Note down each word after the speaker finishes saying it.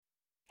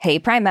Hey,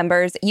 Prime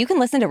members, you can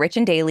listen to Rich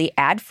and Daily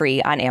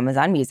ad-free on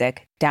Amazon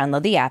Music.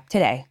 Download the app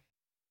today.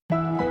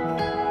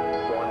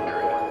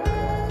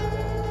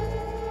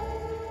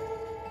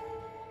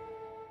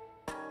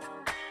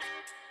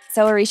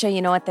 So, Arisha,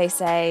 you know what they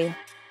say?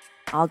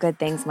 All good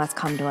things must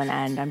come to an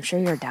end. I'm sure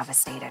you're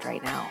devastated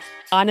right now.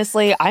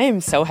 Honestly, I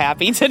am so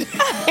happy today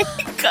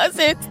because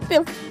it's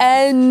the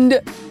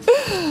end.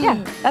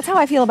 Yeah, that's how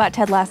I feel about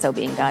Ted Lasso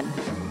being done.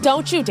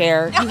 Don't you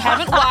dare. You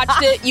haven't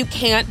watched it. You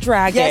can't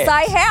drag it. Yes,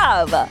 I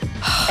have.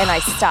 And I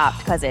stopped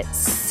because it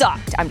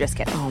sucked. I'm just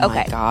kidding. Oh,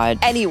 my God.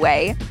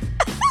 Anyway,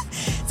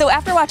 so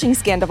after watching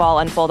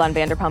Scandival unfold on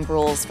Vanderpump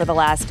Rules for the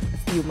last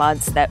few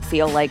months that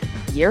feel like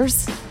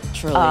years,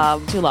 Truly,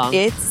 too long.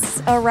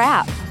 It's a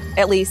wrap,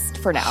 at least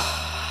for now.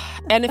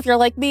 And if you're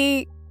like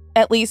me,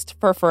 at least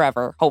for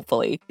forever,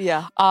 hopefully.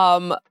 Yeah.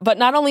 But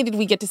not only did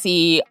we get to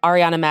see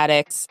Ariana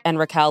Madix and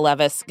Raquel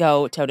Leviss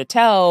go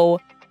toe-to-toe,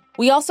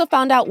 we also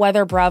found out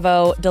whether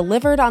Bravo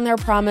delivered on their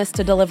promise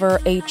to deliver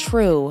a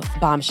true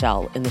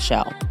bombshell in the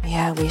show.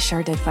 Yeah, we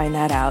sure did find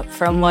that out.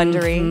 From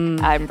Wondery,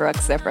 I'm Brooke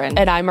Sifrin.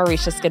 And I'm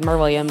Marisha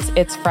Skidmore-Williams.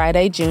 It's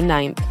Friday, June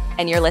 9th.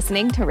 And you're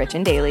listening to Rich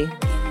and Daily.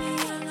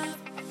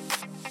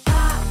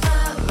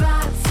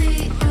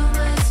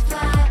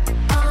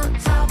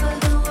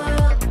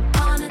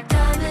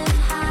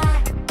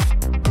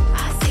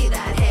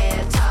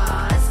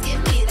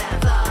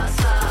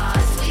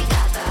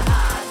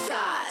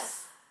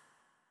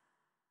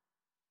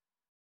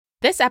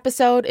 This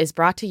episode is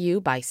brought to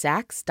you by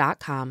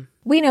Saks.com.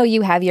 We know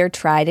you have your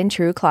tried and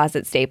true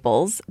closet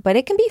staples, but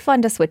it can be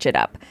fun to switch it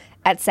up.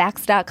 At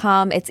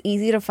Saks.com, it's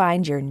easy to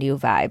find your new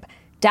vibe.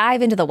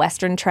 Dive into the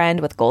Western trend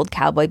with gold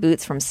cowboy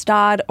boots from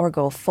Staud, or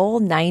go full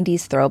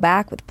 90s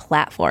throwback with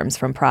platforms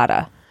from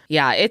Prada.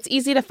 Yeah, it's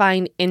easy to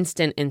find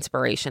instant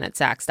inspiration at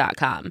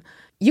Saks.com.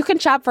 You can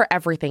shop for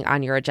everything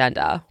on your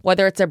agenda,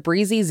 whether it's a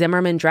breezy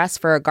Zimmermann dress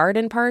for a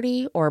garden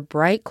party or a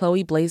bright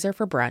Chloe blazer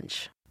for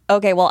brunch.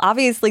 Okay, well,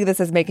 obviously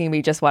this is making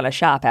me just want to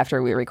shop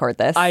after we record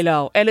this. I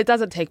know, and it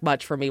doesn't take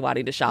much for me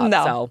wanting to shop.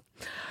 No.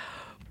 So.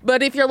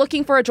 But if you're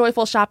looking for a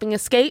joyful shopping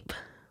escape,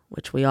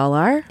 which we all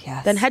are,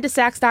 yes, then head to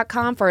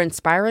Saks.com for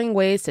inspiring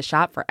ways to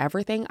shop for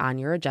everything on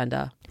your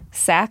agenda.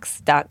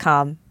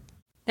 Saks.com.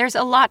 There's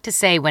a lot to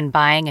say when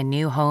buying a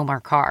new home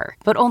or car,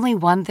 but only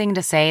one thing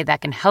to say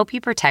that can help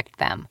you protect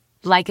them.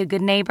 Like a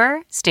good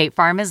neighbor, State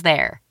Farm is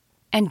there.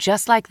 And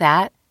just like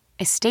that,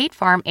 a State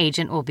Farm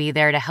agent will be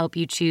there to help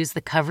you choose the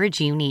coverage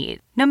you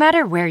need, no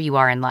matter where you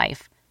are in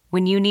life.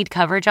 When you need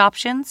coverage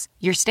options,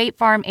 your State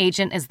Farm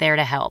agent is there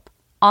to help,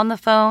 on the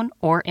phone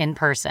or in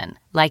person.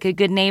 Like a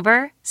good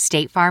neighbor,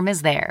 State Farm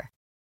is there.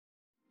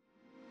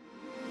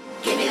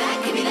 Give me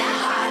that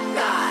hot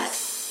goss.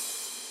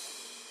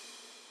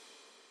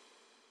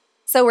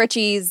 So,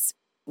 Richies,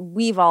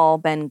 we've all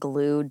been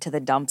glued to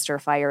the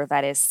dumpster fire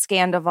that is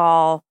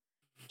Scandival.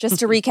 Just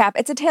to recap,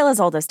 it's a tale as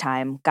old as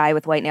time. Guy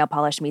with white nail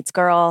polish meets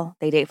girl.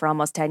 They date for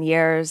almost 10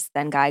 years.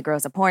 Then guy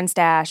grows a porn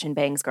stash and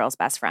bangs girl's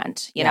best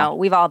friend. You know,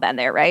 we've all been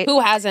there, right? Who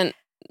hasn't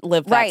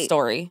lived that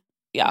story?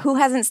 Yeah. Who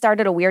hasn't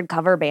started a weird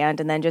cover band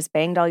and then just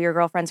banged all your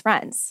girlfriend's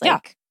friends? Yeah.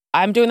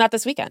 I'm doing that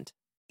this weekend.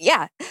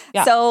 Yeah.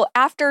 So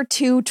after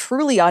two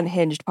truly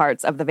unhinged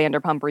parts of the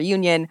Vanderpump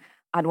reunion,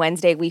 on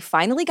Wednesday, we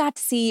finally got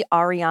to see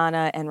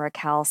Ariana and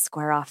Raquel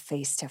square off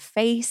face to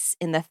face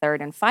in the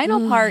third and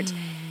final part.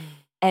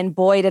 And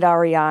boy, did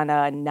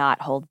Ariana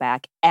not hold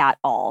back at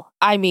all.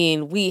 I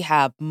mean, we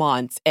have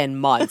months and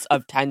months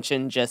of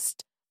tension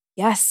just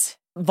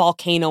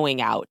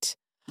volcanoing out.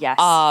 Yes.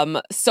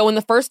 So in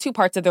the first two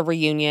parts of the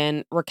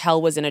reunion,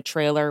 Raquel was in a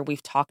trailer.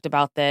 We've talked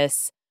about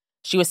this.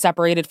 She was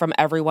separated from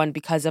everyone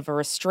because of a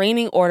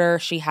restraining order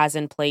she has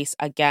in place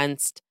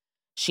against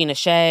Sheena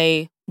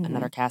Shea,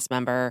 another cast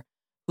member,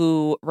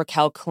 who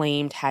Raquel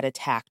claimed had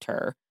attacked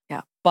her.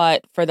 Yeah.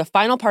 But for the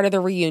final part of the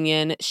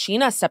reunion,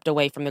 Sheena stepped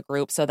away from the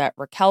group so that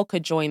Raquel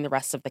could join the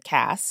rest of the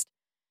cast.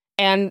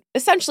 And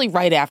essentially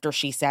right after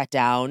she sat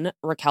down,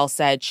 Raquel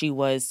said she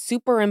was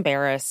super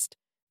embarrassed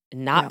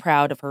and not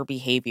proud of her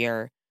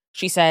behavior.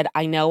 She said,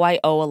 "I know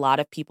I owe a lot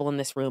of people in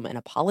this room an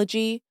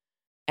apology."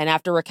 And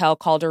after Raquel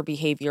called her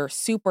behavior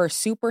super,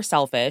 super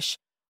selfish,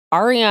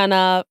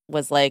 Ariana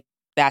was like,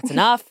 "That's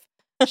enough."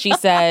 She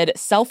said,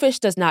 "Selfish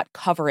does not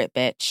cover it,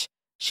 bitch."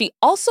 She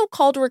also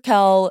called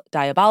Raquel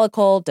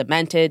diabolical,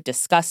 demented,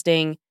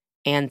 disgusting,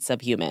 and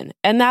subhuman.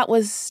 And that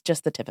was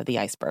just the tip of the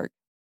iceberg.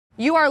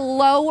 You are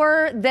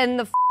lower than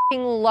the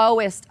f***ing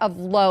lowest of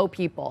low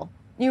people.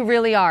 You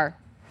really are.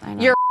 I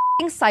know. You're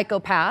a f***ing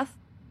psychopath.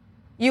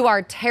 You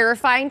are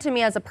terrifying to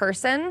me as a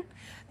person.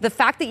 The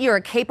fact that you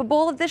are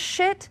capable of this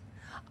shit,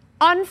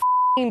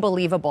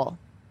 unbelievable.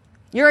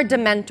 You're a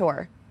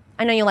dementor.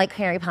 I know you like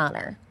Harry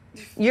Potter.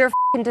 You're a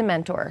f***ing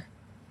dementor.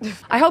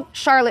 I hope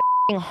Charlotte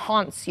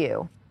haunts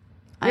you.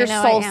 You're a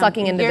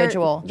soul-sucking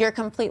individual. You're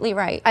completely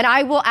right. And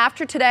I will,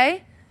 after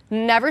today,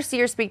 never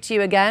see or speak to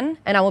you again,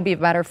 and I will be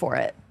better for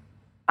it.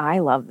 I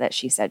love that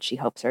she said she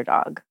hopes her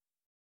dog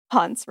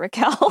haunts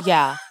Raquel.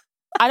 Yeah.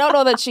 I don't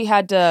know that she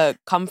had to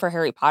come for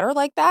Harry Potter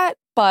like that,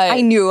 but... I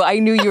knew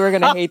you were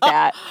going to hate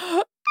that.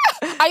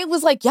 I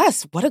was like,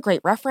 yes, what a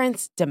great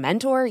reference.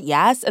 Dementor,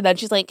 yes. And then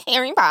she's like,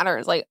 Harry Potter.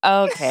 It's like,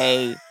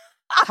 okay,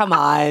 come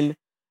on.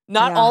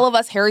 Not all of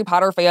us Harry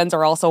Potter fans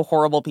are also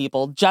horrible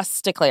people,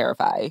 just to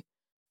clarify.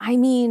 I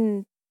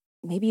mean,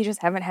 maybe you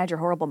just haven't had your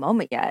horrible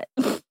moment yet.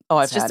 Oh,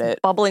 It's I've had it.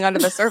 bubbling under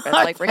the surface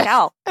like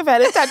Raquel. I've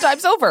had it 10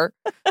 times over.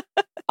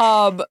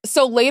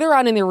 So later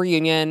on in the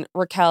reunion,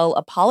 Raquel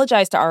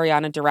apologized to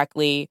Ariana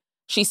directly.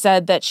 She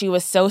said that she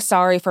was so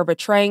sorry for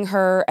betraying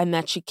her and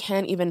that she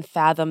can't even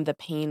fathom the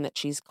pain that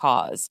she's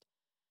caused.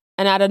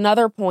 And at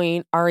another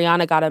point,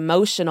 Ariana got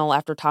emotional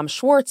after Tom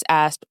Schwartz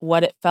asked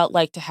what it felt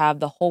like to have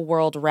the whole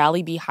world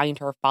rally behind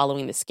her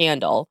following the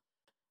scandal.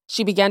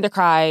 She began to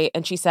cry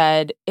and she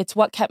said, "It's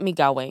what kept me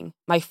going.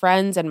 My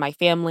friends and my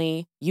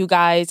family, you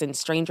guys and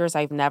strangers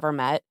I've never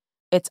met.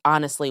 It's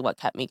honestly what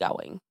kept me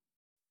going."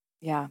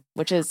 Yeah.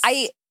 Which is,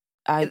 I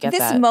get this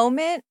that.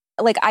 moment,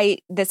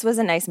 this was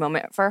a nice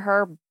moment for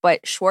her,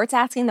 but Schwartz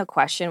asking the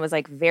question was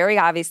like very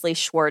obviously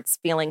Schwartz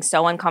feeling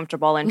so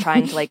uncomfortable and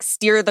trying to like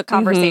steer the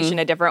conversation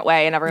a different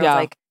way. And everyone's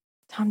like,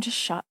 Tom, just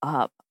shut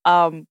up.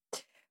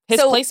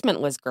 His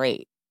placement was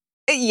great.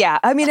 Yeah,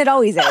 I mean, it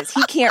always is.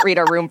 He can't read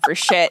a room for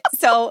shit.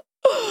 So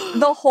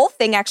the whole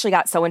thing actually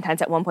got so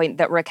intense at one point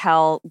that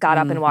Raquel got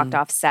up and walked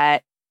off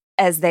set,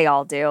 as they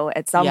all do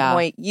at some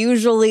point.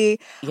 Usually,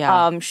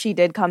 she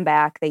did come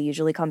back. They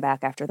usually come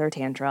back after their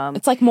tantrum.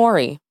 It's like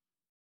Maury.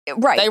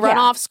 Right. They run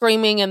off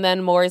screaming and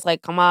then Maury's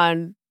like, come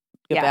on,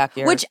 get back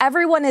here. Which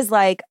everyone is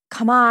like,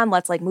 come on,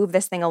 let's like move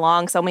this thing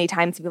along. So many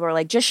times people are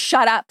like, just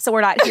shut up so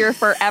we're not here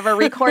forever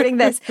recording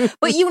this.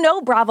 But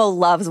Bravo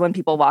loves when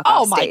people walk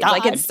off stage. My God.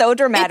 Like it's so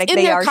dramatic. It's in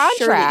they their are contracts.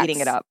 surely eating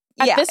it up.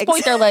 At this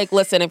point, they're like,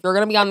 listen, if you're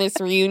going to be on this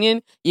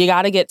reunion, you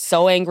got to get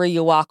so angry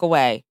you walk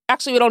away.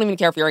 Actually, we don't even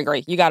care if you're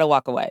angry. You got to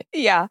walk away.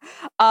 Yeah.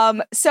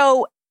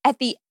 So at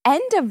the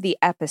end of the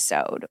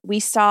episode, we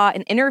saw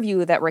an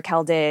interview that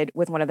Raquel did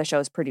with one of the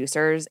show's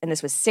producers, and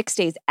this was 6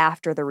 days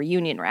after the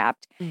reunion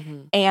wrapped.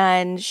 Mm-hmm.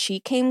 And she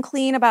came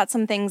clean about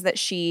some things that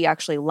she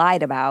actually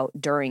lied about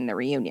during the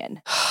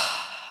reunion.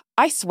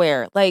 I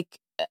swear,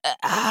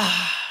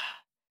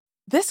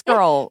 this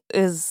girl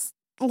is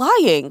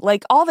lying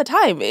like all the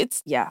time.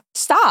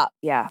 Stop.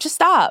 Yeah. Just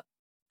stop.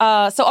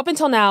 So up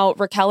until now,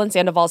 Raquel and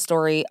Sandoval's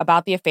story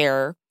about the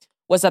affair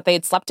was that they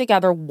had slept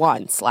together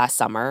once last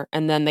summer,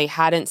 and then they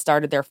hadn't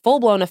started their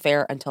full-blown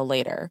affair until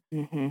later.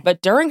 Mm-hmm.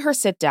 But during her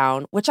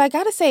sit-down, which I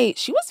gotta say,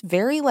 she was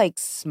very,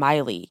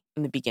 smiley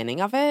in the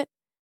beginning of it.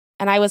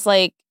 And I was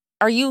like,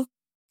 are you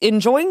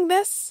enjoying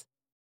this?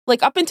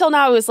 Up until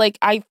now, it was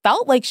I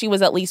felt like she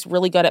was at least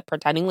really good at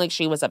pretending like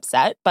she was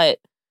upset. But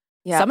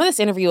some of this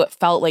interview, it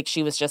felt like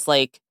she was just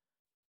I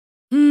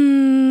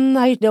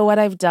know what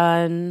I've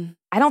done.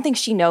 I don't think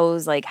she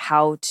knows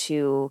how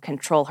to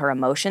control her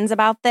emotions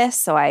about this.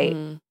 So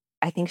I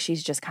think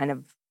she's just kind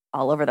of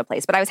all over the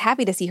place. But I was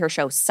happy to see her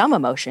show some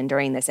emotion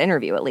during this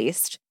interview, at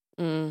least.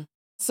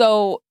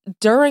 So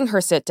during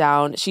her sit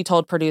down, she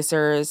told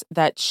producers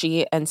that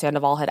she and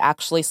Sandoval had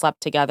actually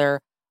slept together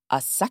a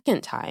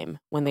second time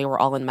when they were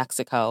all in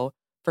Mexico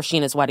for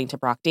Scheana's wedding to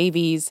Brock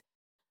Davies.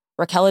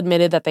 Raquel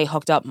admitted that they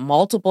hooked up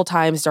multiple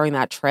times during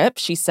that trip.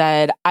 She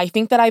said, "I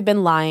think that I've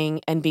been lying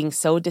and being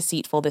so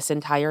deceitful this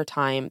entire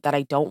time that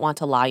I don't want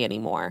to lie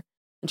anymore."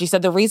 And she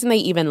said the reason they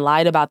even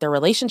lied about their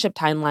relationship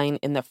timeline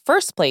in the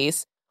first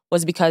place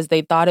was because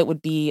they thought it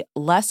would be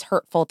less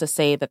hurtful to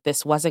say that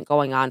this wasn't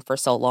going on for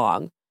so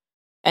long.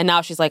 And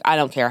now she's like, I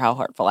don't care how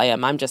hurtful I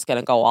am. I'm just going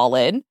to go all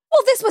in.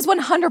 Well, this was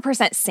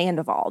 100%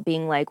 Sandoval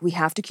being like, we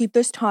have to keep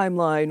this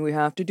timeline. We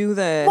have to do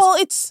this. Well,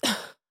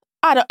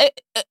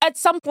 at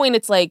some point,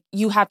 it's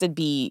you have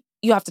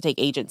to take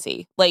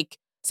agency.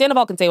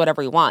 Sandoval can say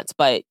whatever he wants,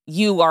 but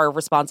you are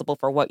responsible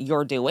for what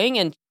you're doing.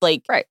 And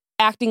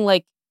acting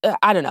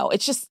I don't know.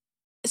 It's just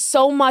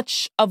so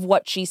much of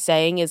what she's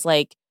saying is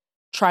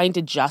trying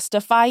to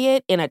justify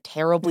it in a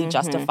terribly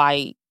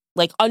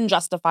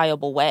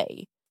unjustifiable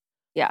way.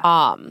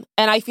 Yeah.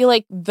 And I feel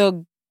like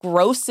the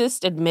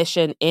grossest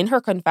admission in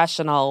her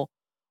confessional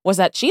was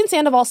that she and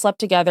Sandoval slept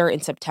together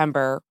in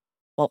September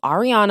while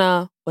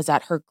Ariana was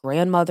at her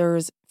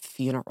grandmother's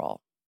funeral.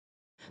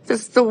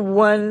 This is the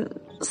one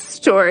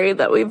story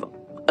that we've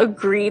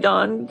agreed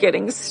on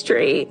getting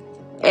straight.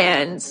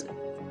 And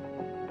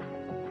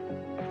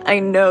I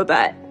know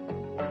that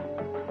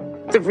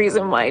the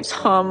reason why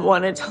Tom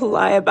wanted to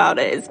lie about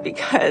it is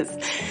because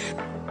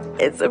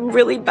it's a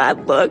really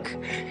bad look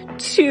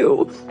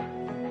to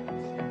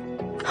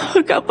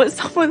hook up with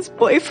someone's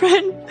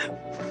boyfriend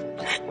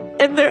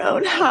in their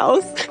own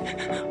house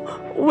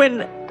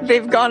when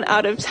they've gone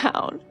out of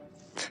town,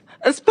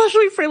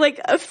 especially for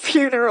a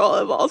funeral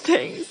of all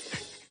things.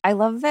 I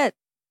love that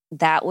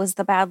was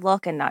the bad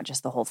look and not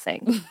just the whole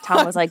thing.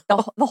 Tom was like,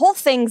 the whole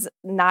thing's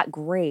not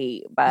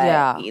great,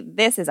 but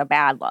this is a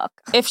bad look.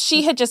 If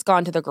she had just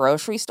gone to the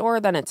grocery store,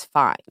 then it's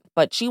fine.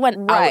 But she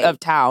went out of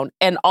town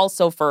and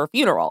also for a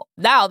funeral.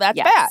 Now that's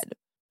bad.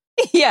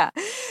 Yeah.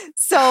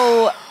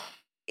 So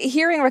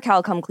hearing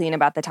Raquel come clean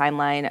about the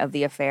timeline of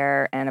the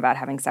affair and about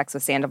having sex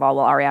with Sandoval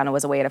while Ariana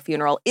was away at a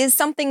funeral is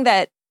something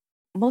that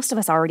most of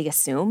us already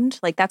assumed.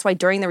 Like, that's why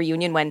during the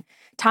reunion when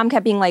Tom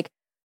kept being like,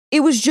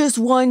 it was just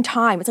one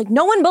time. It's like,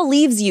 no one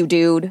believes you,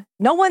 dude.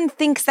 No one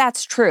thinks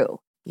that's true.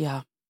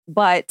 Yeah.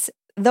 But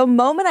the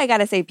moment I got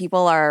to say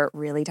people are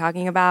really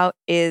talking about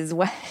is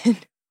when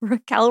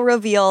Raquel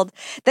revealed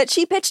that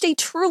she pitched a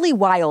truly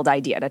wild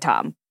idea to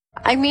Tom.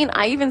 I mean,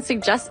 I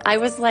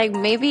was like,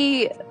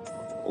 maybe,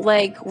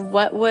 like,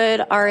 what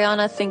would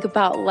Ariana think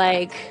about,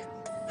 like,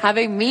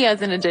 having me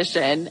as an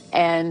addition?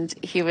 And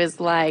he was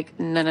like,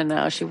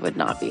 no, she would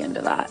not be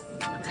into that.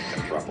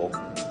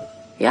 Throuple.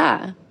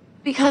 Yeah.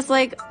 Because,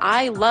 like,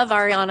 I love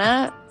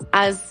Ariana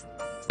as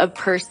a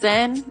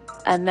person.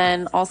 And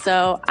then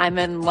also I'm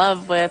in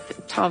love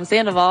with Tom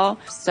Sandoval.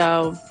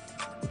 So,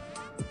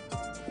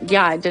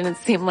 yeah, it didn't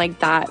seem like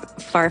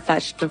that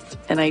far-fetched of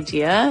an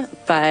idea,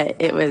 but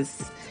it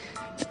was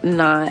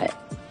not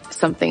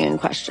something in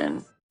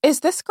question. Is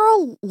this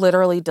girl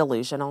literally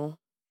delusional?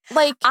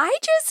 Like, I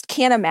just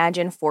can't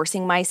imagine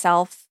forcing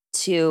myself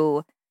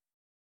to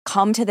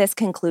come to this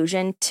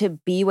conclusion to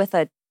be with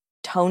a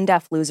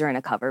tone-deaf loser in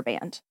a cover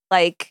band.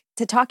 Like,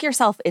 to talk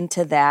yourself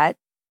into that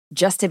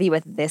just to be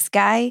with this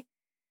guy.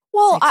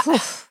 well,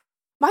 Like,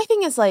 my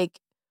thing is, like,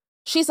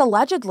 she's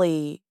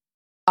allegedly,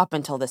 up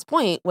until this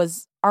point,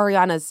 was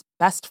Ariana's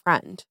best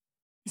friend.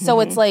 So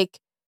it's like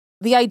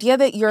the idea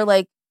that you're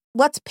like,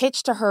 let's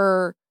pitch to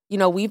her, you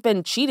know, we've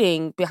been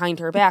cheating behind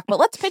her back, but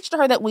let's pitch to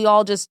her that we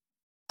all just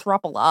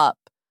throuple up.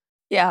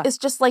 yeah. It's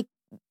just like,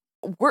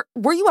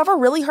 were you ever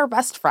really her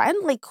best friend?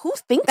 Like, who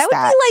thinks that?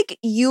 That would be like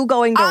you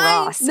going to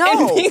Ross. No.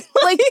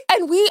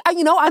 and being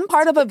And I'm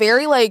part of a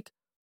very, like,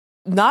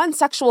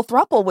 non-sexual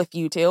throuple with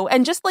you two.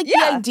 And just, like, the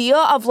idea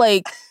of,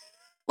 like,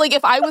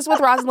 if I was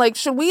with Ross and, like,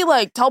 should we,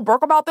 like, tell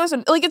Brooke about this?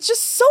 And, like, it's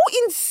just so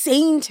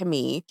insane to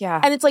me. Yeah.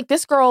 And it's like,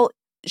 this girl,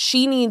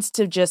 she needs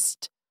to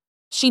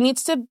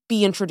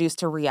be introduced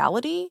to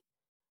reality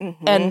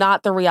and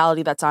not the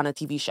reality that's on a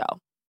TV show.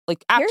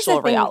 Like,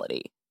 actual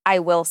reality. I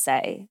will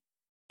say,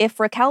 if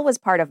Raquel was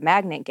part of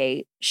Magnet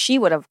Gate, she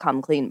would have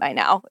come clean by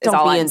now.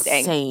 Don't be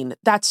insane.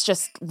 That's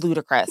just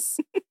ludicrous.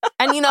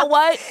 And you know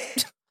what?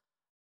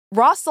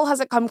 Ross still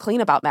hasn't come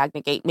clean about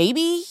Magnet Gate.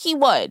 Maybe he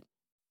would.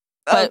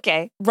 But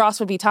okay. Ross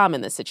would be Tom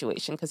in this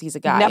situation because he's a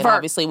guy. Never. And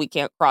obviously we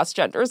can't cross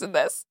genders in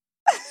this.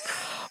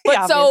 But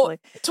Yeah, so obviously.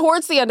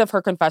 towards the end of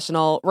her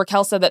confessional,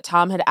 Raquel said that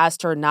Tom had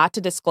asked her not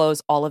to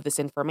disclose all of this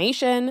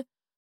information.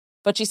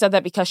 But she said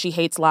that because she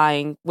hates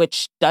lying,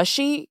 which does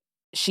she?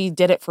 She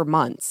did it for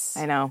months.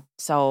 I know.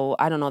 So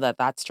I don't know that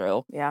that's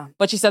true. Yeah.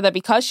 But she said that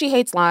because she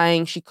hates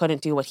lying, she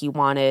couldn't do what he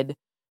wanted.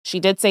 She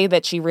did say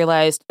that she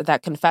realized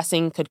that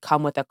confessing could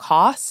come with a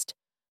cost.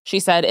 She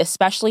said,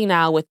 especially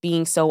now with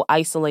being so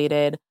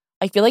isolated,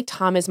 I feel like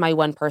Tom is my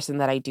one person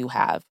that I do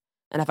have.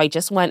 And if I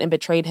just went and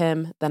betrayed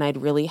him, then I'd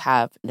really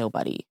have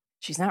nobody.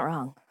 She's not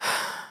wrong.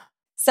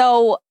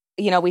 So,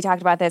 we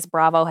talked about this.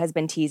 Bravo has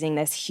been teasing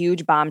this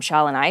huge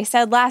bombshell. And I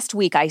said last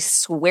week, I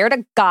swear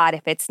to God,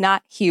 if it's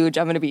not huge,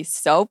 I'm going to be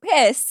so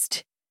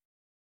pissed.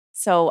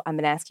 So I'm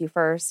going to ask you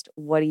first,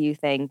 what do you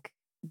think?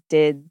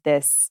 Did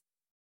this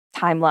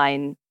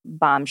timeline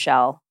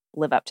bombshell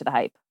live up to the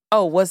hype?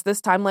 Oh, was this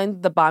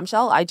timeline the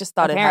bombshell? I just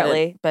thought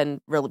Apparently. It hadn't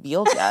been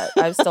revealed yet.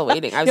 I was still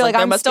waiting. I was You're like, like,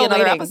 there I'm must be still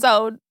another waiting.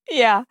 episode.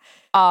 Yeah.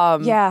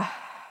 Yeah.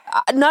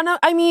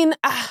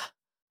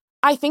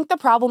 I think the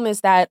problem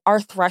is that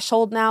our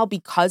threshold now,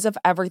 because of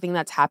everything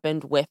that's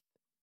happened with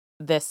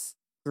this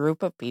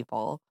group of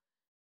people,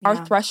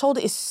 our threshold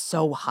is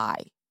so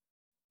high.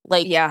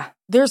 Like,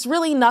 there's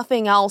really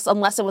nothing else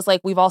unless it was like,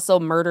 we've also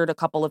murdered a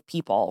couple of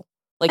people.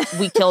 Like,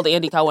 we killed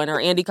Andy Cohen, or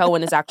Andy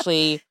Cohen is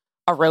actually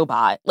a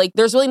robot. Like,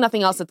 there's really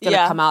nothing else that's going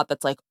to come out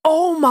that's like,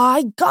 oh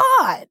my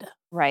God.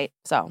 Right.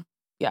 So,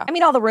 yeah. I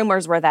mean, all the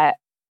rumors were that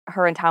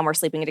her and Tom were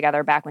sleeping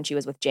together back when she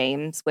was with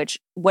James,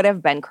 which would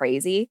have been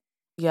crazy.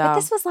 Yeah. But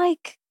this was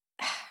like,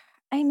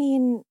 I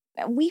mean,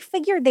 we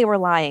figured they were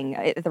lying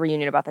at the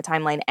reunion about the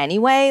timeline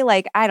anyway.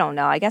 Like, I don't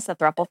know. I guess the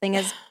throuple thing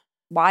is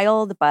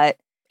wild, but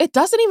it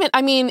doesn't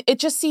even, it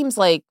just seems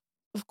like,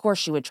 of course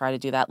she would try to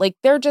do that. Like,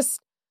 they're just,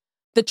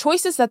 the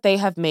choices that they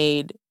have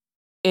made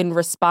in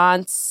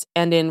response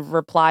and in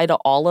reply to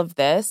all of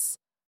this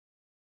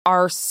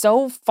are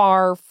so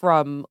far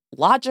from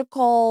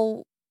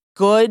logical,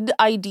 good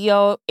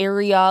idea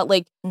area.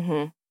 Like,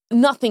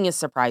 nothing is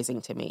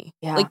surprising to me.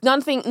 Yeah. Like,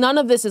 none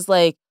of this is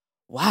like,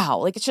 wow.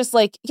 Like, it's just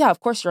like, yeah,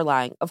 of course you're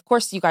lying. Of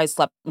course you guys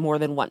slept more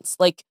than once.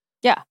 Like,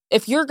 yeah,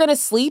 if you're going to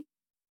sleep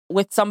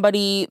with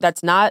somebody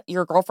that's not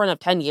your girlfriend of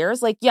 10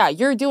 years, like, yeah,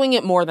 you're doing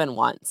it more than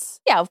once.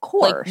 Yeah, of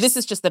course. Like, this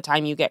is just the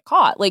time you get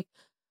caught. Like,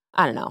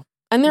 I don't know.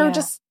 And they're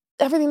just,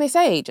 everything they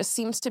say just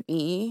seems to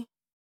be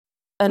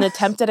an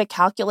attempt at a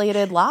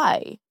calculated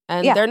lie.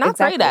 And they're not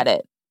great at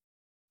it.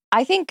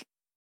 I think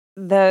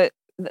the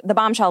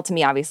bombshell to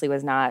me obviously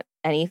was not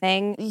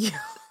anything.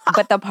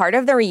 But the part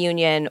of the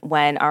reunion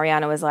when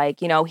Ariana was like,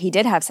 he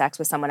did have sex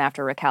with someone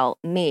after Raquel,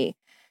 me.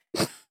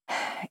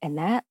 And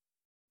that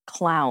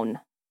clown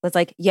was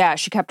like, yeah,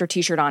 she kept her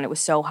t-shirt on. It was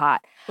so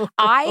hot.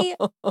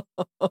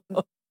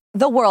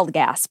 The world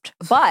gasped.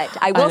 But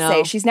I will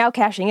say she's now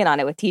cashing in on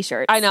it with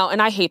T-shirts. I know,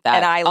 and I hate that.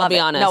 And I love I'll be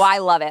honest. No, I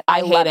love it.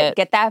 I love hate it.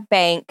 Get that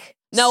bank.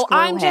 No,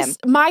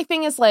 my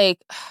thing is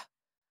like,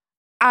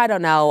 I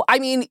don't know. I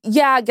mean,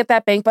 yeah, get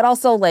that bank, but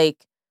also like,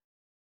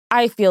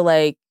 I feel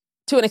like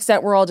to an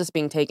extent, we're all just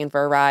being taken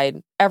for a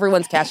ride.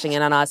 Everyone's cashing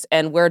in on us,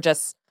 and we're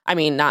just, I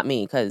mean, not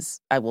me,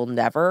 because I will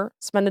never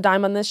spend a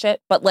dime on this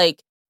shit, but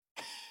like,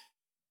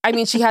 I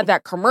mean, she had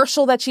that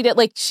commercial that she did.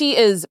 Like, she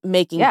is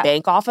making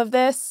bank off of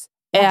this.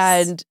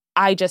 Yes. And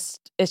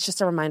it's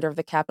just a reminder of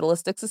the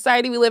capitalistic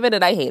society we live in,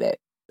 and I hate it.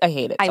 I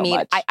hate it so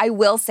much. I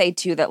will say,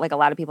 too, that like a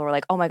lot of people were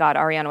like, oh my God,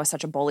 Ariana was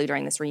such a bully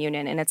during this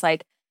reunion. And it's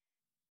like,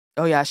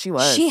 oh yeah, she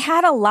was. She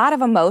had a lot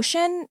of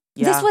emotion.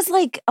 Yeah. This was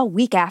like a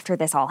week after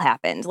this all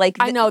happened. Like,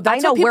 I know,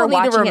 that's what people we're need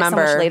watching to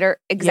remember. It so much later.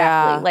 Exactly.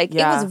 Yeah, like,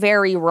 it was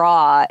very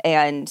raw,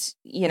 and,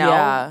 you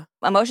know,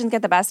 emotions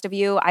get the best of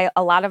you.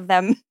 A lot of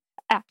them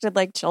acted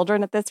like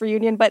children at this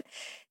reunion, but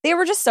they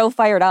were just so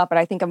fired up. And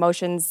I think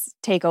emotions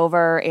take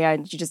over,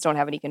 and you just don't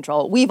have any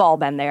control. We've all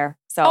been there.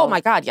 So, oh my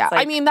God, yeah.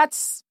 Like, I mean,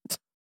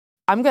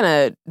 I'm going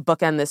to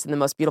bookend this in the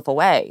most beautiful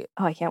way.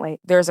 Oh, I can't wait.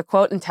 There's a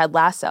quote in Ted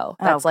Lasso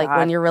that's like,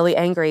 when you're really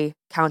angry,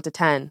 count to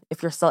 10.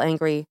 If you're still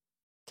angry,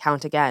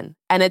 count again.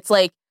 And it's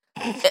like,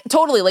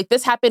 totally, like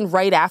this happened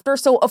right after.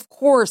 So of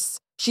course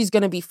she's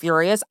going to be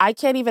furious. I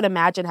can't even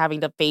imagine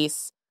having to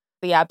face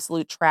the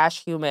absolute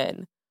trash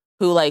human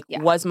who like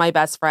was my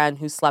best friend,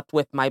 who slept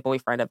with my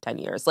boyfriend of 10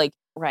 years. Like,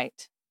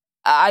 right.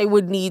 I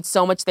would need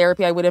so much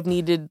therapy. I would have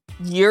needed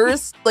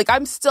years. Like,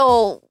 I'm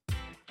still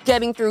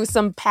getting through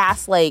some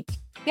past, like,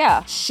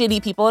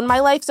 shitty people in my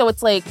life. So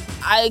it's like,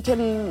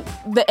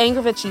 the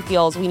anger that she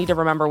feels, we need to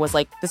remember, was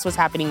like, this was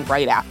happening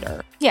right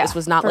after. Yeah. This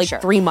was not like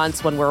 3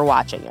 months when we were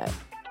watching it.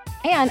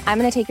 And I'm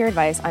going to take your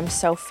advice. I'm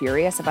so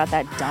furious about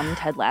that dumb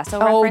Ted Lasso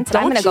reference. And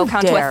I'm going to go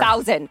count to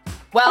 1,000.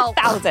 Well,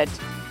 1,000.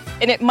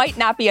 And it might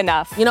not be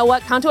enough. You know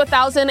what? Count to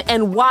 1,000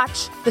 and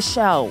watch the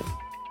show.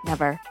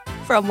 Never.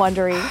 From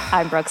Wondery,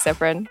 I'm Brooke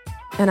Sifrin.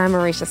 And I'm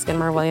Marisha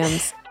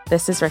Skidmore-Williams.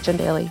 This is Rich and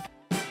Daily.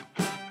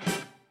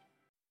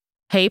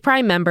 Hey,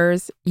 Prime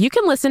members, you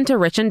can listen to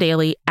Rich and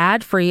Daily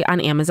ad-free on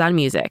Amazon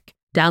Music.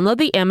 Download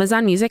the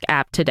Amazon Music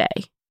app today.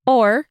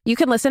 Or you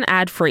can listen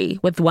ad-free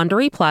with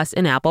Wondery Plus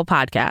in Apple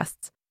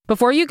Podcasts.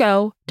 Before you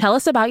go, tell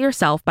us about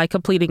yourself by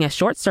completing a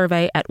short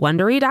survey at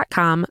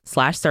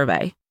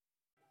Wondery.com/survey.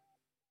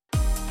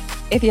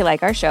 If you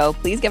like our show,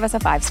 please give us a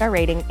 5-star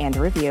rating and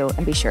a review,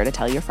 and be sure to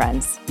tell your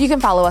friends. You can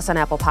follow us on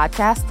Apple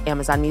Podcasts,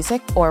 Amazon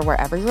Music, or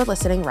wherever you're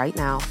listening right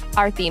now.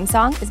 Our theme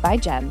song is by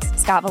Gems.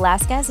 Scott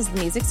Velasquez is the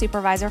music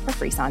supervisor for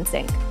Frisson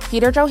Sync.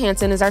 Peter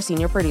Johansson is our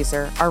senior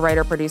producer. Our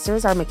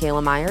writer-producers are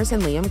Michaela Myers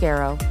and Liam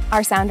Garrow.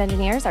 Our sound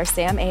engineers are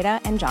Sam Ada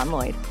and John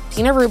Lloyd.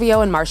 Tina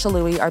Rubio and Marsha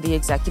Louie are the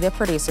executive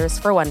producers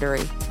for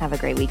Wondery. Have a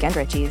great weekend,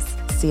 Richies.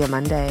 See you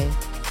Monday.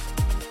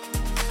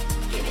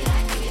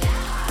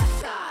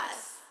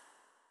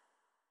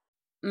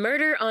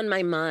 Murder on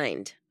My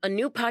Mind, a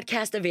new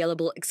podcast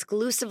available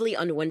exclusively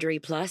on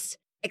Wondery Plus,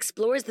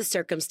 explores the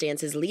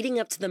circumstances leading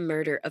up to the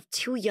murder of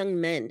 2 young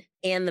men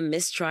and the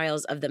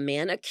mistrials of the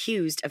man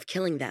accused of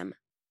killing them.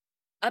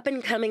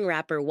 Up-and-coming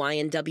rapper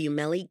YNW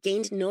Melly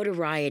gained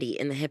notoriety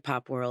in the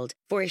hip-hop world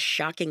for his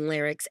shocking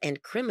lyrics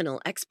and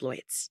criminal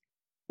exploits.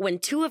 When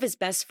 2 of his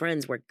best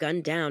friends were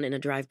gunned down in a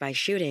drive-by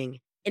shooting,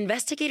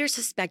 investigators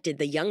suspected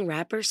the young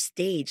rapper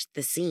staged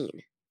the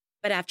scene.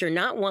 But after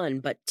not 1,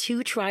 but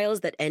 2 trials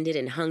that ended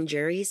in hung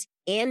juries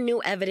and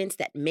new evidence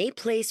that may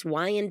place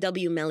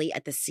YNW Melly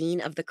at the scene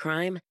of the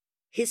crime,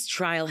 his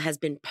trial has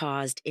been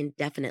paused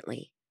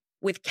indefinitely.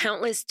 With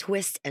countless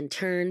twists and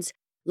turns,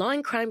 Law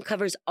and Crime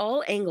covers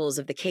all angles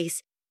of the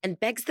case and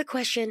begs the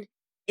question,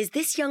 is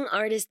this young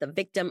artist the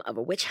victim of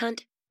a witch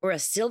hunt or a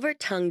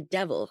silver-tongued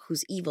devil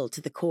who's evil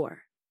to the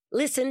core?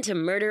 Listen to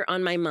Murder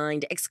on My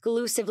Mind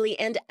exclusively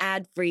and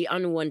ad-free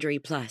on Wondery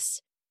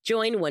Plus.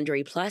 Join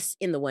Wondery Plus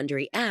in the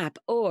Wondery app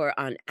or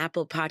on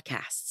Apple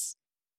Podcasts.